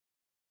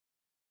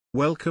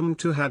Welcome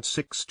to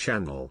had6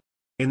 channel.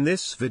 In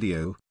this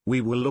video,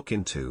 we will look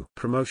into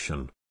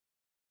promotion.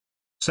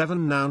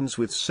 7 nouns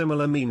with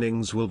similar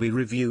meanings will be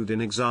reviewed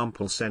in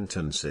example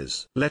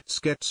sentences. Let's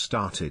get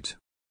started.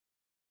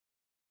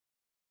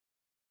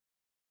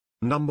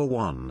 Number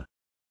 1.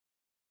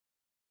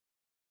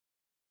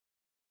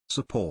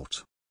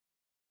 Support,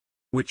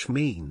 which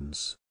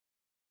means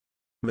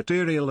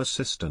material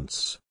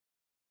assistance.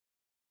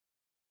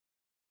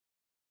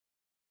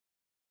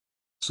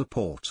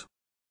 Support.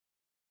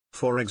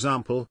 For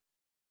example,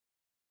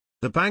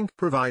 the bank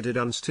provided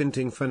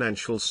unstinting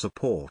financial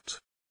support.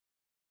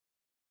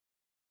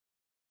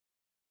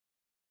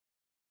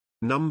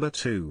 Number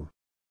 2.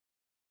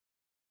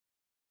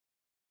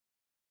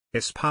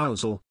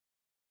 Espousal,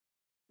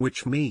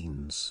 which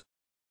means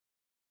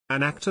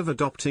an act of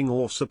adopting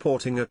or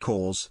supporting a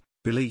cause,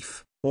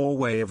 belief, or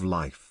way of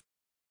life.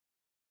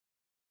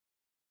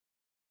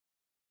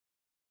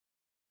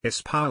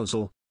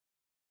 Espousal.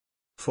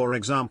 For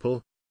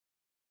example,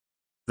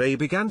 they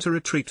began to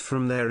retreat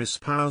from their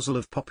espousal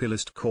of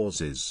populist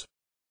causes.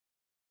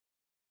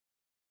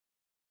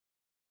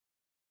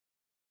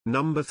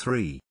 Number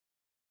 3.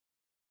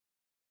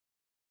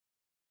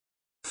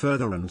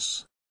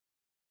 Furtherance,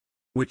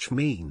 which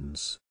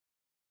means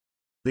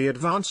the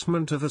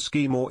advancement of a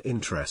scheme or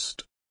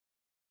interest.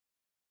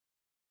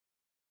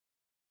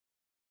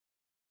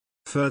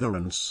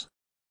 Furtherance.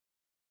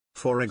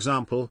 For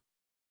example,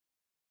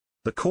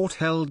 the court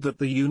held that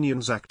the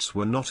union's acts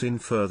were not in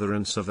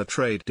furtherance of a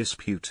trade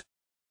dispute.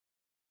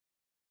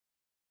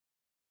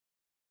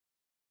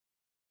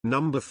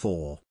 Number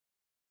 4.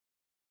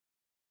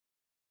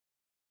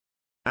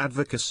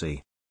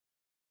 Advocacy,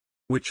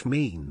 which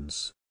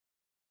means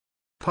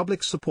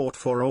public support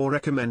for or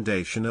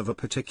recommendation of a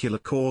particular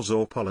cause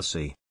or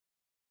policy.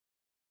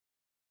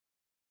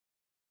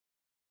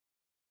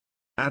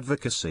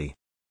 Advocacy.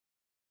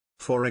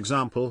 For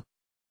example,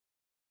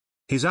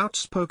 his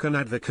outspoken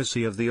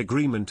advocacy of the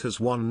agreement has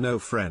won no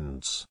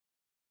friends.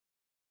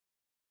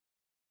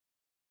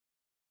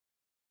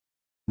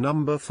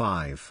 Number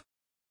 5.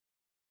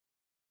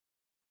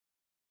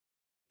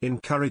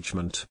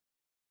 Encouragement,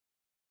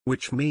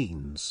 which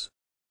means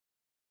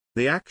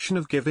the action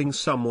of giving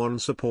someone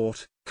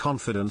support,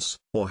 confidence,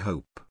 or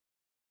hope.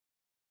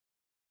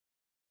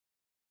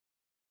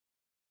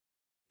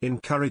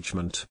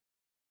 Encouragement.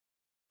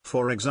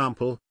 For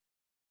example,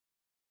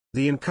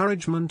 the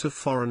encouragement of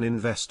foreign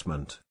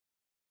investment.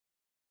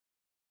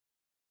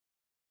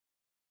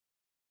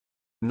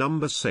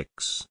 Number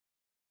 6.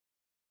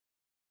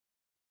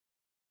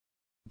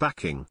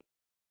 Backing,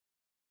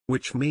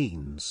 which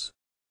means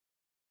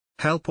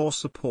help or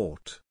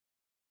support.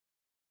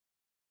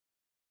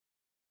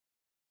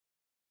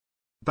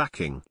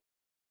 Backing.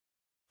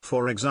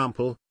 For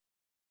example,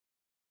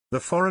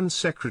 the Foreign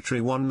Secretary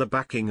won the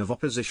backing of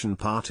opposition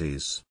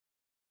parties.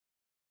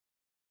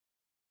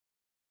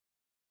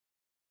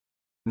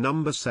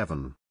 Number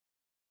 7.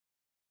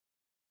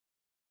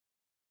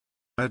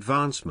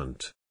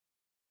 Advancement,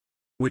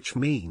 which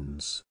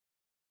means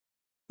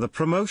the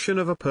promotion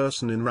of a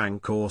person in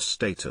rank or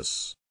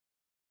status.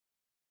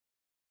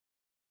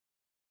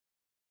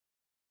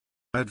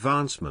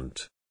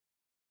 Advancement.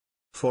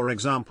 For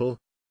example,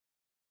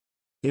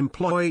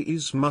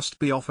 employees must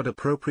be offered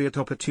appropriate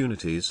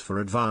opportunities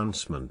for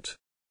advancement.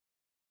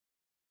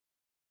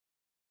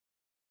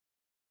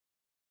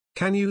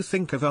 Can you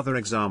think of other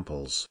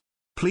examples?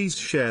 Please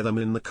share them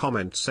in the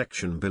comment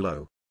section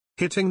below.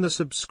 Hitting the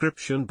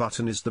subscription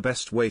button is the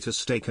best way to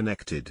stay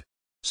connected.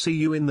 See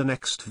you in the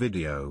next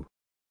video.